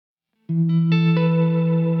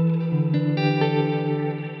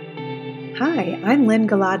Hi, I'm Lynn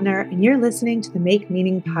Golodner, and you're listening to the Make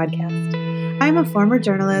Meaning podcast. I'm a former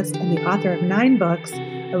journalist and the author of 9 books,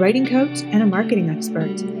 a writing coach, and a marketing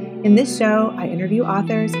expert. In this show, I interview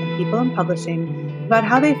authors and people in publishing about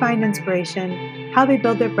how they find inspiration, how they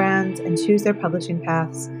build their brands and choose their publishing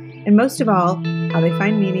paths, and most of all, how they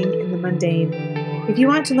find meaning in the mundane. If you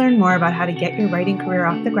want to learn more about how to get your writing career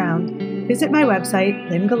off the ground, visit my website,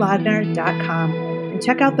 lynngolodner.com, and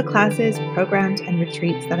check out the classes, programs, and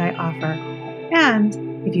retreats that I offer. And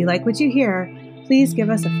if you like what you hear, please give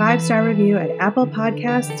us a 5-star review at Apple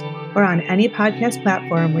Podcasts or on any podcast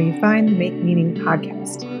platform where you find the Make Meaning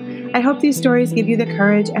podcast. I hope these stories give you the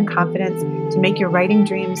courage and confidence to make your writing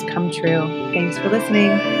dreams come true. Thanks for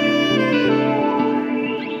listening.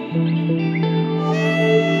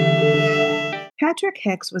 Patrick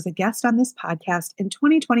Hicks was a guest on this podcast in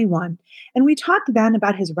 2021, and we talked then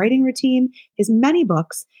about his writing routine, his many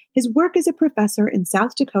books, his work as a professor in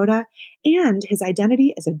South Dakota, and his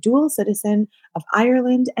identity as a dual citizen of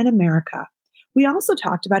Ireland and America. We also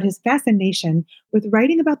talked about his fascination with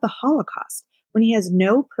writing about the Holocaust when he has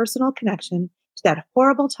no personal connection to that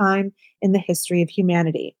horrible time in the history of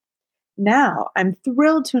humanity. Now, I'm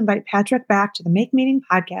thrilled to invite Patrick back to the Make Meaning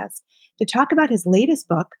podcast to talk about his latest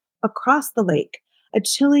book, Across the Lake, a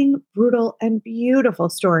chilling, brutal, and beautiful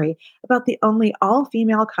story about the only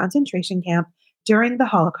all-female concentration camp during the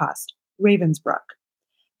Holocaust, Ravensbrück.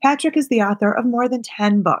 Patrick is the author of more than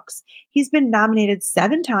 10 books. He's been nominated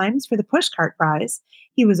 7 times for the Pushcart Prize.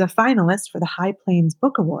 He was a finalist for the High Plains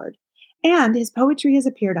Book Award. And his poetry has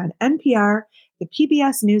appeared on NPR, the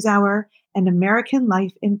PBS NewsHour, and American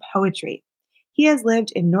Life in Poetry. He has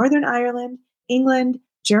lived in Northern Ireland, England,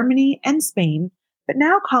 Germany, and Spain, but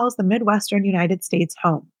now calls the Midwestern United States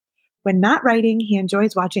home. When not writing, he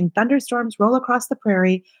enjoys watching thunderstorms roll across the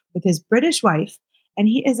prairie with his British wife, and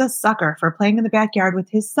he is a sucker for playing in the backyard with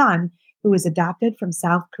his son, who was adopted from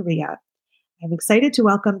South Korea. I'm excited to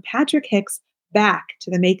welcome Patrick Hicks back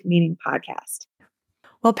to the Make Meaning podcast.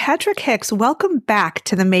 Well, Patrick Hicks, welcome back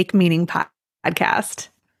to the Make Meaning podcast.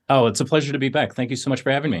 Oh, it's a pleasure to be back. Thank you so much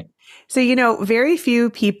for having me. So, very few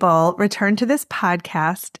people return to this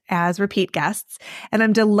podcast as repeat guests, and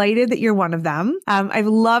I'm delighted that you're one of them. I've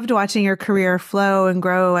loved watching your career flow and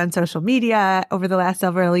grow on social media over the last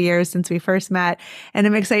several years since we first met, and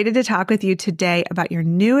I'm excited to talk with you today about your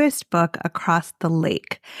newest book, Across the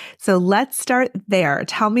Lake. So let's start there.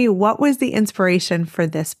 Tell me, what was the inspiration for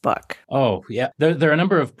this book? Oh, yeah. There are a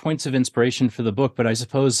number of points of inspiration for the book, but I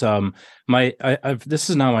suppose this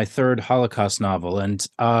is now my 3rd Holocaust novel, and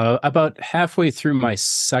about halfway through my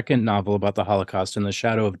 2nd novel about the Holocaust, In the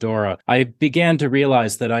Shadow of Dora, I began to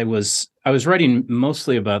realize that I was writing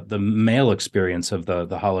mostly about the male experience of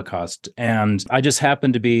the Holocaust, and I just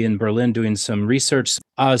happened to be in Berlin doing some research.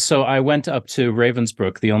 So I went up to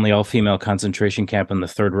Ravensbrück, the only all-female concentration camp in the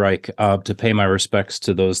Third Reich, to pay my respects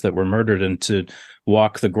to those that were murdered and to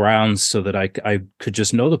walk the grounds so that I could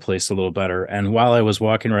just know the place a little better. And while I was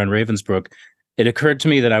walking around Ravensbrück, it occurred to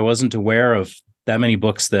me that I wasn't aware of that many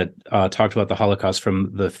books that talked about the Holocaust from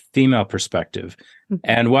the female perspective. Mm-hmm.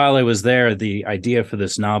 And while I was there, the idea for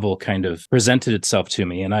this novel kind of presented itself to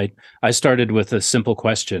me. And I started with a simple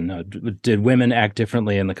question. Did women act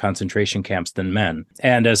differently in the concentration camps than men?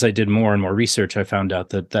 And as I did more and more research, I found out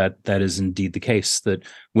that is indeed the case, that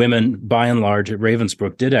women, by and large, at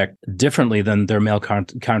Ravensbrück did act differently than their male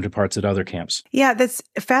counterparts at other camps. Yeah, that's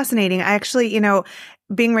fascinating. I actually,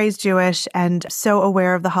 being raised Jewish and so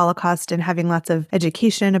aware of the Holocaust and having lots of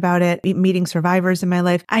education about it, meeting survivors in my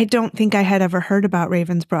life, I don't think I had ever heard about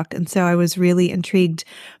Ravensbrück. And so I was really intrigued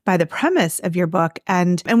by the premise of your book.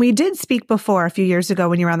 And we did speak before a few years ago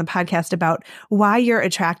when you were on the podcast about why you're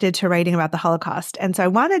attracted to writing about the Holocaust. And so I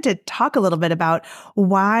wanted to talk a little bit about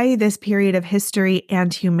why this period of history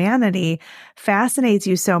and humanity fascinates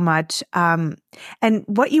you so much, and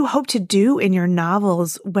what you hope to do in your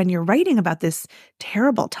novels when you're writing about this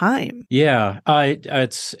terrible time. Yeah,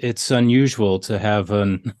 it's unusual to have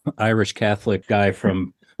an Irish Catholic guy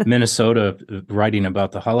from Minnesota writing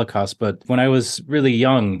about the Holocaust. But when I was really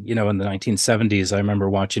young, in the 1970s, I remember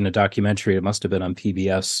watching a documentary, it must have been on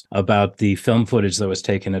PBS, about the film footage that was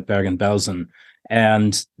taken at Bergen-Belsen.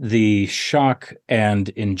 And the shock and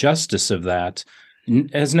injustice of that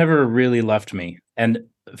has never really left me. And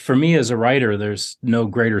for me as a writer, there's no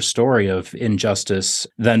greater story of injustice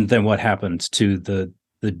than what happened to the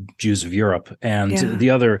Jews of Europe and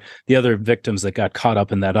the other victims that got caught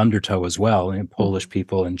up in that undertow as well, Polish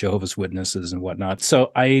people and Jehovah's Witnesses and whatnot.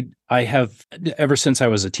 So I have, ever since I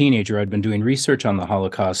was a teenager, I'd been doing research on the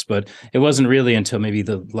Holocaust, but it wasn't really until maybe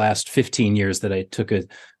the last 15 years that I took a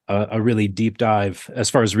a really deep dive as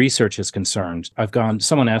far as research is concerned.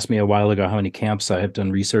 Someone asked me a while ago how many camps I have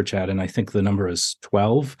done research at, and I think the number is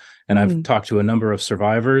 12. And I've talked to a number of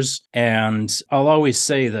survivors. And I'll always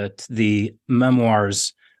say that the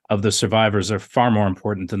memoirs of the survivors are far more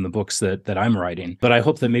important than the books that I'm writing. But I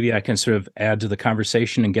hope that maybe I can sort of add to the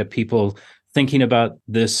conversation and get people thinking about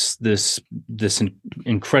this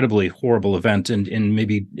incredibly horrible event in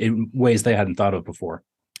maybe in ways they hadn't thought of before.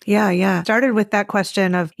 Yeah. Started with that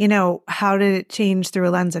question of, how did it change through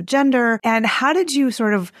a lens of gender? And how did you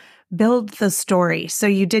sort of build the story? So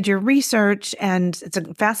you did your research, and it's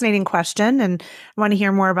a fascinating question, and I want to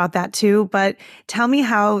hear more about that too. But tell me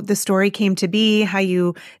how the story came to be, how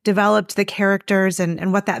you developed the characters,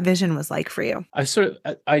 and what that vision was like for you.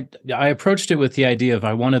 I approached it with the idea of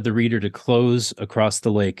I wanted the reader to close across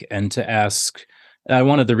the lake and I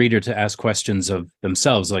wanted the reader to ask questions of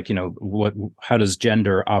themselves, like, how does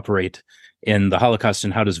gender operate in the Holocaust,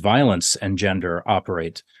 and how does violence and gender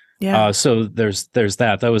operate? Yeah. So there's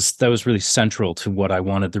that. That was really central to what I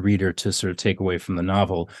wanted the reader to sort of take away from the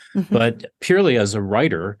novel. Mm-hmm. But purely as a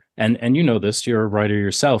writer, and you know this, you're a writer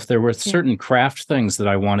yourself, there were certain craft things that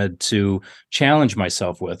I wanted to challenge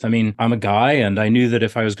myself with. I mean, I'm a guy, and I knew that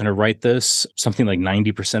if I was going to write this, something like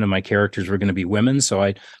 90% of my characters were going to be women. So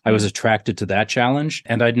I was attracted to that challenge.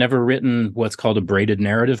 And I'd never written what's called a braided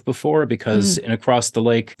narrative before, because in Across the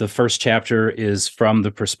Lake, the first chapter is from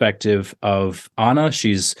the perspective of Anna.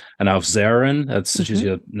 She's an Aufseherin.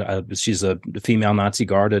 She's a female Nazi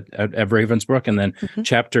guard at Ravensbrück. And then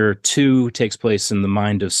chapter 2 takes place in the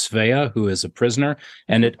mind of Svea, who is a prisoner,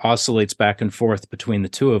 and it oscillates back and forth between the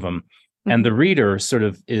two of them. And the reader sort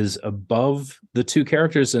of is above the two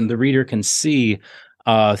characters, and the reader can see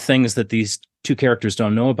things that these two characters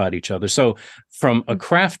don't know about each other. So from a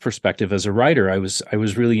craft perspective, as a writer, I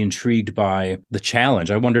was really intrigued by the challenge.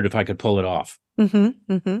 I wondered if I could pull it off. Isn't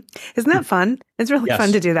that fun? It's really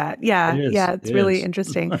fun to do that. Yeah. It's really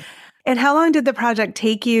interesting. And how long did the project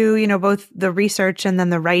take you, both the research and then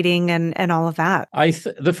the writing and all of that?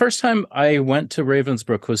 The first time I went to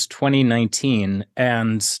Ravensbrück was 2019.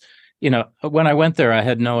 And, when I went there, I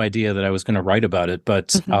had no idea that I was going to write about it.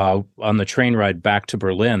 But on the train ride back to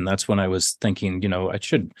Berlin, that's when I was thinking, I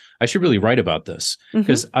should really write about this,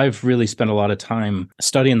 because I've really spent a lot of time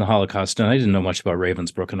studying the Holocaust, and I didn't know much about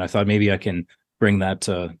Ravensbrück. And I thought maybe I can bring that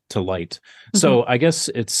to light. So I guess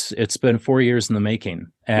it's been 4 years in the making,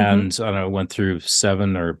 and I don't know, went through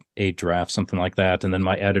 7 or 8 drafts, something like that. And then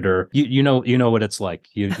my editor, you know what it's like.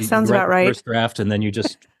 You Sounds write about right. First draft, and then you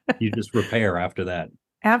just repair after that.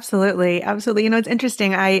 Absolutely. It's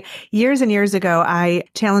interesting. Years and years ago, I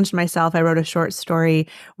challenged myself. I wrote a short story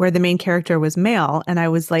where the main character was male. And I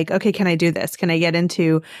was like, okay, can I do this? Can I get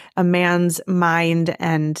into a man's mind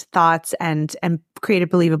and thoughts and create a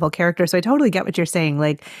believable character? So I totally get what you're saying.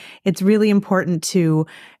 Like, it's really important to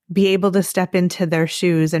be able to step into their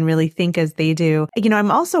shoes and really think as they do.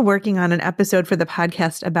 I'm also working on an episode for the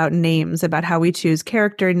podcast about names, about how we choose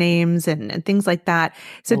character names and things like that.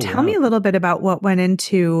 So tell me a little bit about what went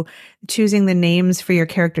into choosing the names for your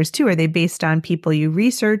characters too. Are they based on people you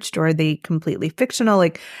researched, or are they completely fictional?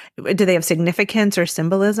 Like, do they have significance or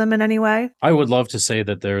symbolism in any way? I would love to say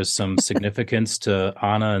that there is some significance to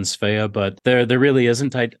Anna and Svea, but there really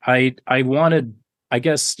isn't. I wanted, I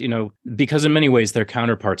guess, because in many ways they're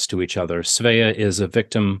counterparts to each other. Svea is a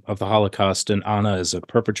victim of the Holocaust, and Anna is a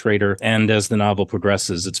perpetrator. And as the novel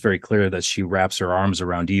progresses, it's very clear that she wraps her arms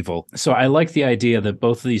around evil. So I like the idea that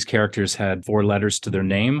both of these characters had 4 letters to their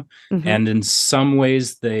name. And in some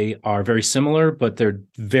ways they are very similar, but they're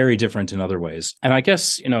very different in other ways. And I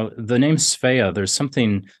guess, the name Svea, there's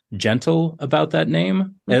something gentle about that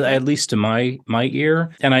name, at least to my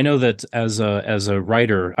ear. And I know that as a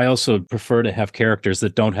writer, I also prefer to have characters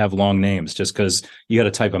that don't have long names, just because you got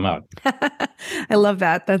to type them out. I love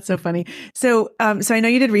that. That's so funny. So I know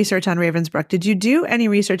you did research on Ravensbrück. Did you do any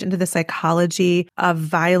research into the psychology of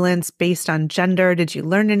violence based on gender? Did you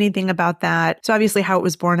learn anything about that? So obviously how it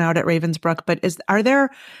was borne out at Ravensbrück, but is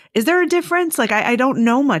there a difference? Like, I don't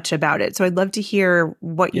know much about it, so I'd love to hear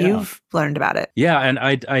what you've learned about it. Yeah, and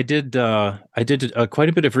I did quite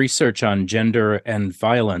a bit of research on gender and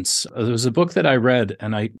violence. There was a book that I read,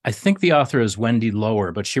 and I think the author is Wendy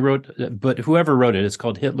Lower, but whoever wrote it, it's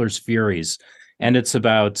called Hitler's Furies. And it's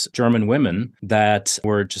about German women that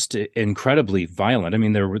were just incredibly violent. I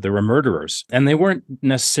mean, there were murderers, and they weren't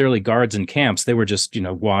necessarily guards in camps. They were just,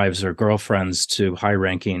 wives or girlfriends to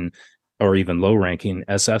high-ranking or even low-ranking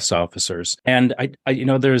SS officers. And I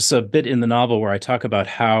there's a bit in the novel where I talk about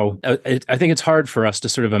how I think it's hard for us to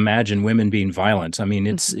sort of imagine women being violent. I mean,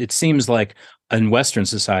 it seems like in Western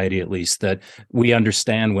society, at least, that we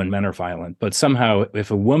understand when men are violent. But somehow,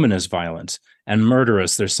 if a woman is violent and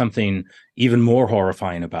murderous, there's something even more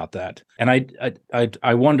horrifying about that. And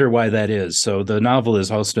I wonder why that is. So the novel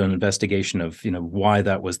is also an investigation of, why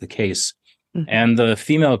that was the case. Mhm. And the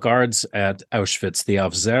female guards at Auschwitz, the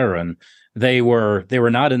Aufseherin, they were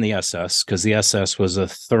not in the SS because the SS was a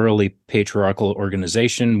thoroughly patriarchal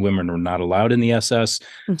organization. Women were not allowed in the SS.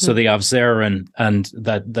 So Mhm. the Aufseherin, and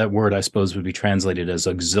that word I suppose would be translated as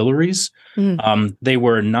auxiliaries. Mhm. They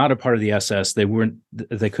were not a part of the SS. They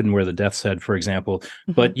couldn't wear the death's head, for example,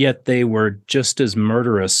 Mhm. but yet they were just as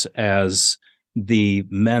murderous as the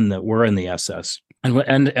men that were in the SS.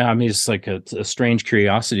 And I mean, it's like a strange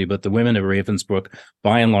curiosity, but the women at Ravensbrück,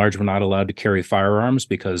 by and large, were not allowed to carry firearms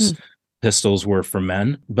because Mhm. pistols were for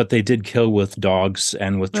men, but they did kill with dogs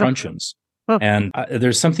and with Oh, truncheons. oh, And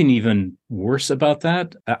there's something even worse about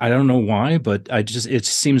that. I don't know why, but it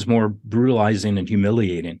seems more brutalizing and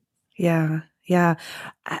humiliating. yeah. Yeah.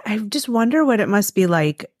 I just wonder what it must be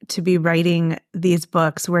like to be writing these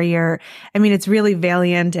books where I mean, it's really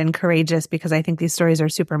valiant and courageous because I think these stories are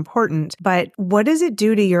super important. But what does it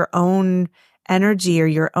do to your own energy or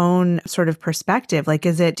your own sort of perspective? Like,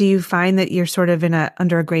 do you find that you're sort of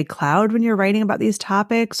under a gray cloud when you're writing about these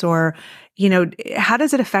topics? Or, how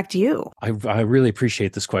does it affect you? I really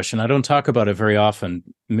appreciate this question. I don't talk about it very often,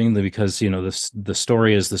 mainly because the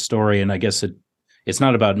story is the story, and I guess it's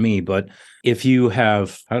not about me. But if you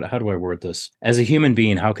have, how do I word this? As a human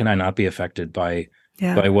being, how can I not be affected by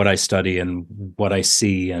Yeah. what I study and what I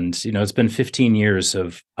see? And it's been 15 years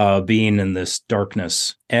of being in this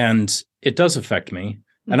darkness, and it does affect me.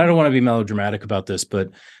 And I don't Mhm. want to be melodramatic about this, but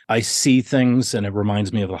I see things, and it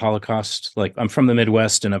reminds me of the Holocaust. Like, I'm from the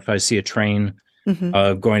Midwest, and if I see a train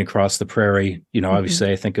Mhm. going across the prairie, Mhm.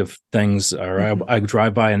 obviously I think of things, or Mhm. I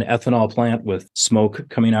drive by an ethanol plant with smoke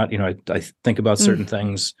coming out. I think about Mm. certain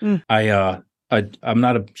things. Mm. I'm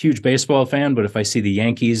not a huge baseball fan, but if I see the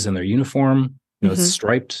Yankees and their uniform, it's Mhm.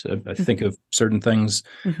 striped, I think Mhm. of certain things.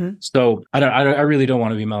 Mhm. So I really don't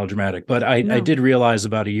want to be melodramatic, but I No. did realize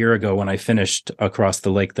about a year ago when I finished Across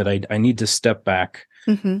the Lake that I need to step back.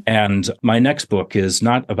 Mhm. And my next book is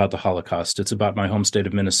not about the Holocaust. It's about my home state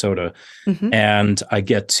of Minnesota, Mhm. and I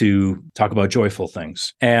get to talk about joyful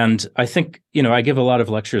things. And I think, I give a lot of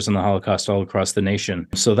lectures on the Holocaust all across the nation,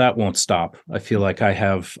 so that won't stop. I feel like I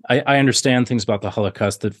understand things about the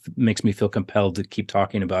Holocaust that makes me feel compelled to keep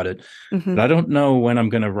talking about it, but Mhm. I don't know when I'm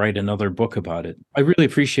going to write another book about it. I really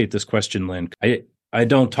appreciate this question, Lynn. I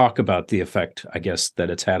don't talk about the effect, I guess, that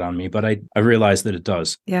it's had on me, but I realize that it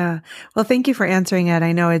does. Yeah. Well, thank you for answering it.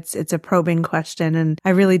 I know it's a probing question and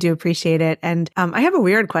I really do appreciate it. And I have a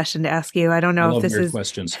weird question to ask you. I don't I know if love this weird is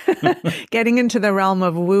questions. getting into the realm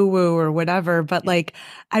of woo woo or whatever, but like,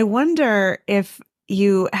 I wonder if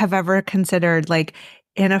you have ever considered, like,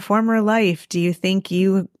 in a former life, do you think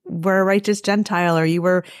you were a righteous Gentile or you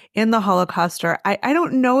were in the Holocaust? Or I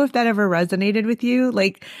don't know if that ever resonated with you.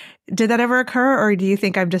 Like, did that ever occur? Or do you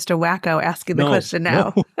think I'm just a wacko asking the No, question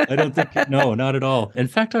no, now? I don't think, no, not at all. In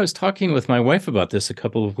fact, I was talking with my wife about this a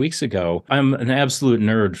couple of weeks ago. I'm an absolute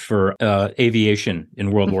nerd for aviation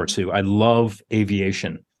in World War II. I love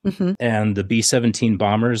aviation. Mhm. And the B-17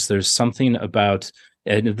 bombers, there's something about,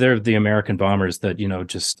 and they're the American bombers that,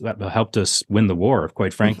 just helped us win the war,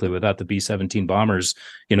 quite frankly. Mhm. Without the B-17 bombers,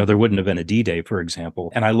 there wouldn't have been a D-Day, for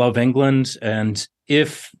example. And I love England. And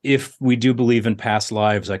if we do believe in past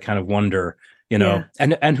lives, I kind of wonder, Yeah.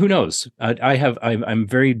 and who knows? I'm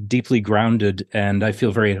very deeply grounded, and I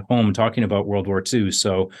feel very at home talking about World War II.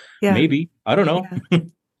 So Yeah. maybe, I don't know. Yeah.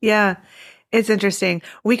 Yeah. It's interesting.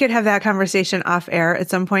 We could have that conversation off air at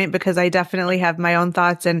some point because I definitely have my own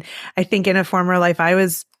thoughts. And I think in a former life, I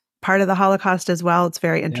was part of the Holocaust as well. It's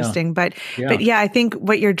very Yeah, interesting. But yeah, yeah, I think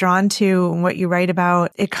what you're drawn to and what you write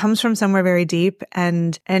about, it comes from somewhere very deep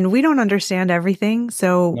and we don't understand everything.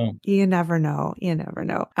 So no, you never know. You never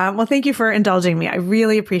know. Well, thank you for indulging me. I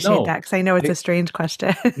really appreciate no. that because I know it's a strange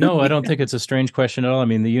question. No, I don't think it's a strange question at all. I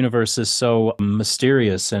mean, the universe is so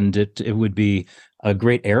mysterious, and it would be a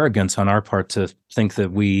great arrogance on our part to think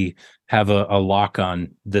that we have a lock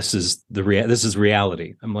on this is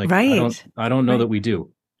reality. I'm like, Right. I don't know that Right. we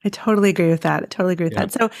do. I totally agree with that. I totally agree with Yeah.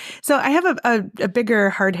 that. So I have a bigger,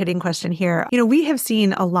 hard hitting question here. We have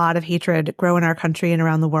seen a lot of hatred grow in our country and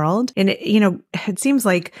around the world. And, it seems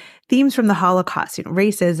like themes from the Holocaust,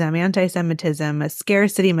 racism, anti Semitism, a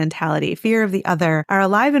scarcity mentality, fear of the other are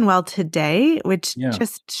alive and well today, which Yeah.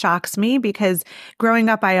 just shocks me because growing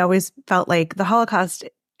up, I always felt like the Holocaust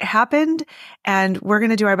happened, and we're going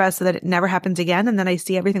to do our best so that it never happens again. And then I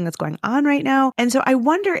see everything that's going on right now. And so I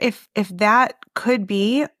wonder if that could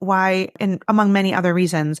be why, and among many other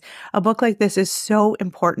reasons, a book like this is so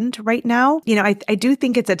important right now. I do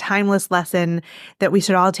think it's a timeless lesson that we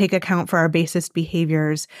should all take account for our basest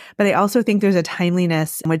behaviors. But I also think there's a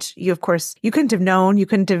timeliness, which of course, you couldn't have known. You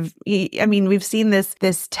couldn't have, I mean, we've seen this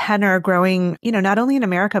tenor growing, not only in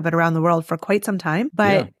America, but around the world for quite some time.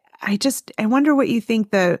 But I wonder what you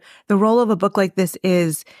think the role of a book like this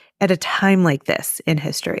is at a time like this in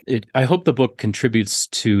history. I hope the book contributes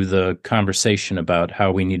to the conversation about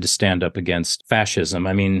how we need to stand up against fascism.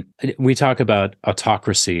 I mean, we talk about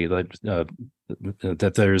autocracy,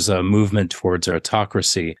 that there's a movement towards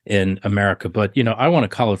autocracy in America, but I want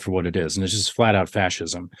to call it for what it is, and it's just flat out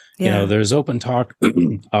fascism. Yeah. There's open talk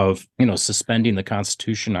of suspending the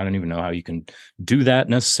Constitution. I don't even know how you can do that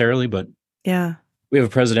necessarily, but yeah. We have a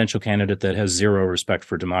presidential candidate that has zero respect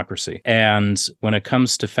for democracy. And when it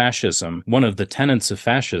comes to fascism, one of the tenets of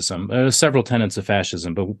fascism, several tenets of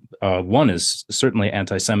fascism, but one is certainly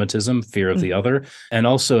anti-Semitism, fear of the other, and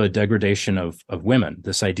also a degradation of women,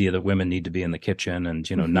 this idea that women need to be in the kitchen and,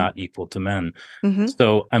 not equal to men.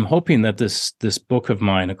 So I'm hoping that this book of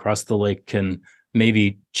mine, Across the Lake, can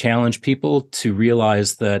maybe challenge people to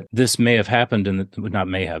realize that this may have happened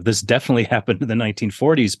this definitely happened in the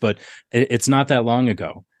 1940s, but it's not that long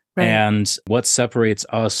ago. Right. And what separates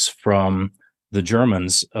us from the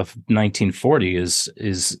Germans of 1940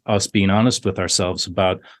 is us being honest with ourselves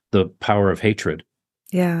about the power of hatred.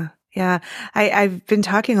 Yeah. Yeah. I've been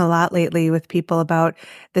talking a lot lately with people about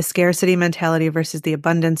the scarcity mentality versus the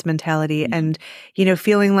abundance mentality. And,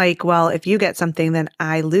 feeling like, well, if you get something, then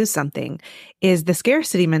I lose something is the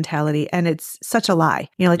scarcity mentality. And it's such a lie.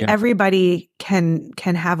 Everybody can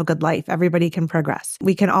have a good life. Everybody can progress.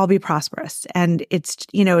 We can all be prosperous. And it's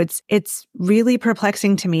really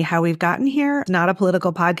perplexing to me how we've gotten here. It's not a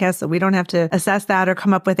political podcast, so we don't have to assess that or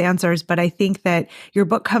come up with answers. But I think that your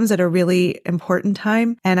book comes at a really important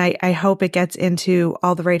time. And I hope it gets into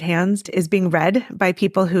all the right hands, is being read by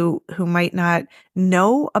people who might not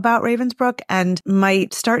know about Ravensbrück and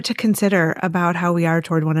might start to consider about how we are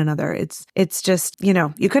toward one another. It's just,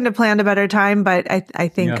 you couldn't have planned a better time, but I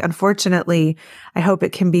think, unfortunately, I hope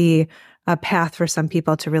it can be a path for some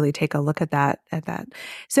people to really take a look at that.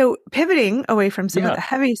 So pivoting away from some of the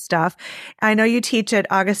heavy stuff, I know you teach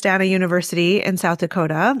at Augustana University in South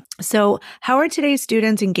Dakota. So how are today's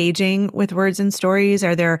students engaging with words and stories?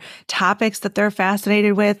 Are there topics that they're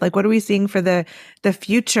fascinated with? Like, what are we seeing for the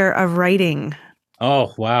future of writing?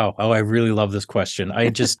 Oh, wow. Oh, I really love this question.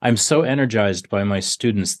 I'm so energized by my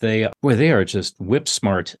students. They are just whip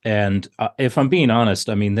smart. And if I'm being honest,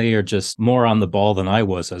 I mean, they are just more on the ball than I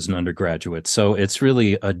was as an undergraduate. So it's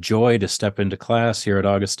really a joy to step into class here at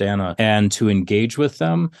Augustana and to engage with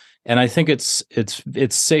them. And I think it's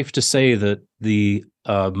safe to say that the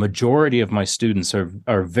majority of my students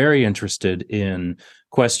are very interested in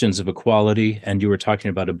questions of equality, and you were talking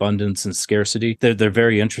about abundance and scarcity. They're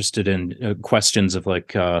very interested in questions of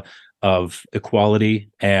of equality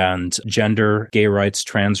and gender, gay rights,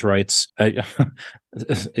 trans rights.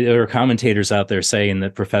 There are commentators out there saying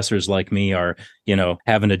that professors like me are,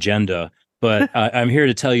 have an agenda. But I'm here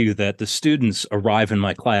to tell you that the students arrive in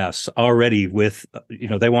my class already with,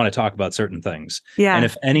 they want to talk about certain things. Yeah. And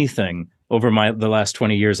if anything, over the last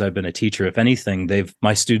 20 years I've been a teacher, if anything,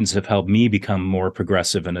 my students have helped me become more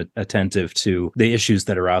progressive and attentive to the issues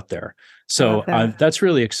that are out there. So that's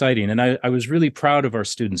really exciting. And I was really proud of our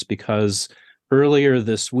students because earlier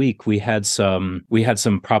this week we had some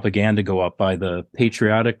propaganda go up by the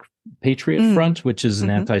Patriot Front, which is an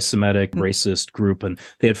anti-Semitic racist group, and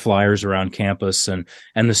they had flyers around campus, and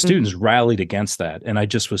the students rallied against that, and I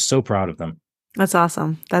just was so proud of them. That's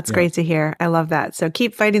awesome. That's great to hear. I love that. So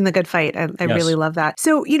keep fighting the good fight. I really love that.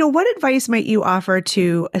 So, what advice might you offer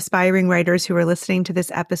to aspiring writers who are listening to this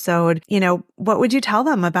episode? What would you tell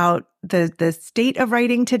them about the state of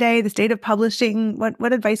writing today, the state of publishing?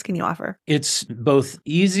 What advice can you offer? It's both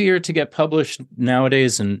easier to get published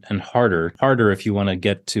nowadays and harder if you want to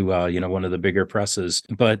get to one of the bigger presses.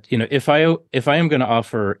 But if I am going to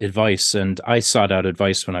offer advice, and I sought out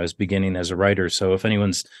advice when I was beginning as a writer, so if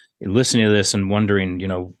anyone's listening to this and wondering,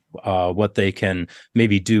 what they can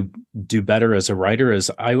maybe do better as a writer,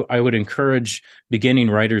 is I would encourage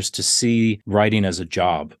beginning writers to see writing as a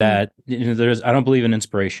job. That I don't believe in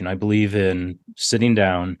inspiration. I believe in sitting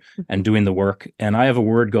down and doing the work. And I have a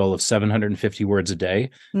word goal of 750 words a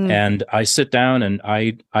day. And I sit down and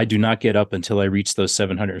I do not get up until I reach those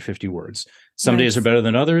 750 words. Some days are better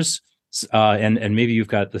than others. And maybe you've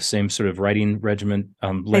got the same sort of writing regimen,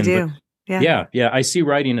 Lynn. I do. Yeah, yeah. I see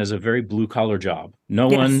writing as a very blue collar job.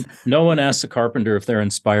 Yes. No one asks a carpenter if they're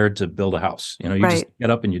inspired to build a house. You just Right. get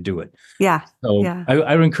up and you do it. Yeah. So Yeah.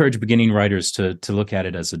 I would encourage beginning writers to look at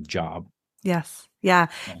it as a job. Yes. Yeah.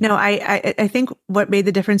 Yeah. No, I think what made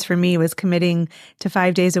the difference for me was committing to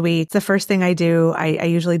 5 days a week. It's the first thing I do. I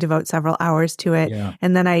usually devote several hours to it, Yeah.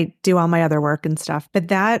 and then I do all my other work and stuff. But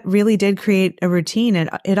that really did create a routine,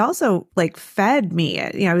 and it also like fed me.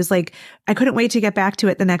 I was like, I couldn't wait to get back to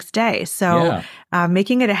it the next day. So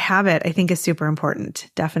making it a habit, I think, is super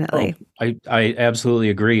important. Definitely. Oh, I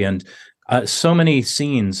absolutely agree. And so many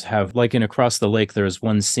scenes have, like in Across the Lake, there's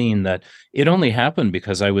one scene that it only happened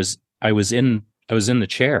because I was in the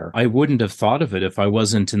chair. I wouldn't have thought of it if I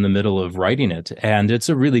wasn't in the middle of writing it. And it's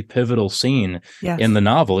a really pivotal scene in Yes. the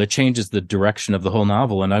novel. It changes the direction of the whole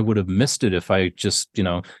novel. And I would have missed it if I just,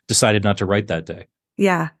 decided not to write that day.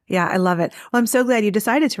 Yeah. Yeah. I love it. Well, I'm so glad you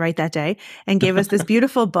decided to write that day and gave us this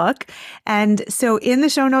beautiful book. And so in the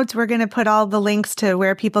show notes, we're going to put all the links to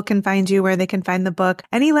where people can find you, where they can find the book.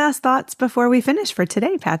 Any last thoughts before we finish for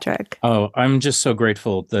today, Patrick? Oh, I'm just so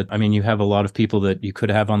grateful that, you have a lot of people that you could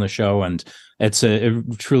have on the show, and it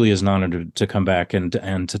truly is an honor to come back and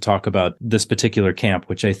to talk about this particular camp,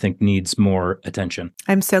 which I think needs more attention.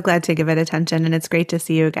 I'm so glad to give it attention, and it's great to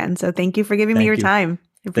see you again. So thank you for giving me your time.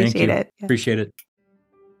 I appreciate it. Yeah. Appreciate it.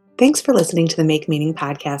 Thanks for listening to the Make Meaning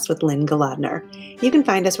podcast with Lynn Golodner. You can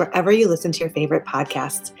find us wherever you listen to your favorite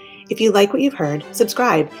podcasts. If you like what you've heard,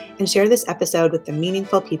 subscribe and share this episode with the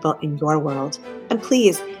meaningful people in your world. And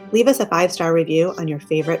please leave us a 5-star review on your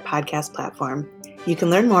favorite podcast platform. You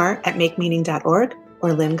can learn more at makemeaning.org or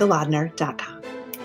lynngolodner.com.